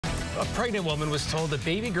A pregnant woman was told the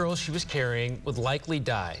baby girl she was carrying would likely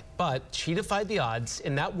die, but she defied the odds,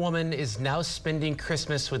 and that woman is now spending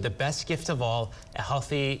Christmas with the best gift of all, a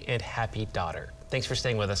healthy and happy daughter. Thanks for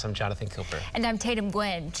staying with us. I'm Jonathan Cooper. And I'm Tatum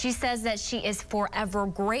Gwynn. She says that she is forever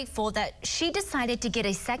grateful that she decided to get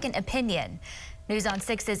a second opinion. News on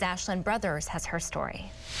 6's Ashlyn Brothers has her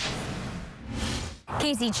story.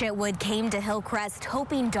 Casey Chitwood came to Hillcrest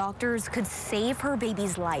hoping doctors could save her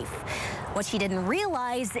baby's life. What she didn't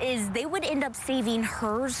realize is they would end up saving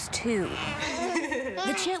hers too.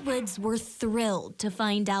 The Chitwoods were thrilled to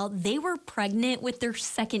find out they were pregnant with their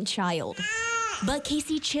second child. But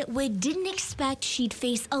Casey Chitwood didn't expect she'd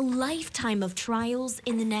face a lifetime of trials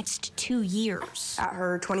in the next 2 years. At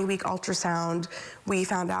her 20-week ultrasound, we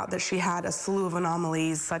found out that she had a slew of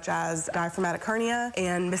anomalies such as diaphragmatic hernia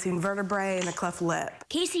and missing vertebrae and a cleft lip.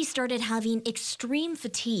 Casey started having extreme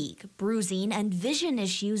fatigue, bruising, and vision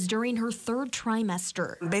issues during her third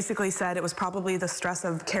trimester. Basically said it was probably the stress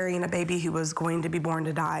of carrying a baby who was going to be born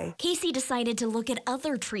to die. Casey decided to look at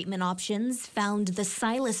other treatment options, found the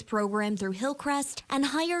Silas program through Hillcrest, and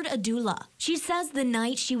hired a doula. She says the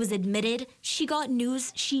night she was admitted, she got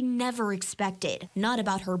news she never expected. Not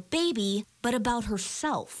about her baby, but about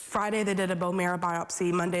herself. Friday, they did a bone marrow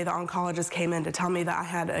biopsy. Monday, the oncologist came in to tell me that I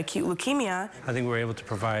had acute leukemia. I think we're able to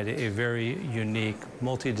provide a very unique,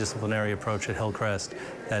 multidisciplinary approach at Hillcrest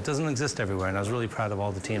that doesn't exist everywhere, and I was really proud of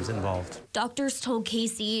all the teams involved. Doctors told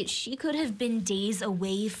Casey she could have been days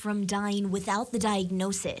away from dying without the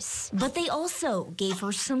diagnosis. But they also gave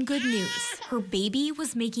her some good news. Her baby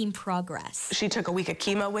was making progress. She took a week of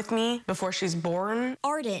chemo with me before she's born.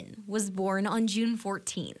 Arden was born on June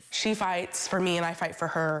 14th. She fights for me and I fight for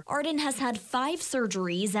her. Arden has had 5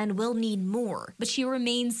 surgeries and will need more, but she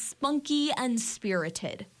remains spunky and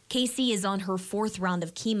spirited. Casey is on her 4th round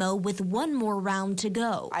of chemo with 1 more round to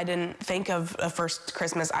go. I didn't think of a first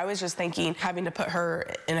Christmas. I was just thinking having to put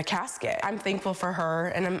her in a casket. I'm thankful for her,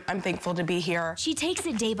 and I'm thankful to be here. She takes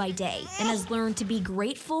it day by day and has learned to be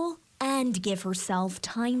grateful and give herself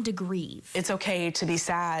time to grieve. It's okay to be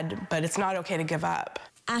sad, but it's not okay to give up.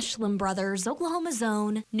 Ashlyn Brothers, Oklahoma's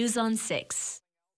Own, News on 6.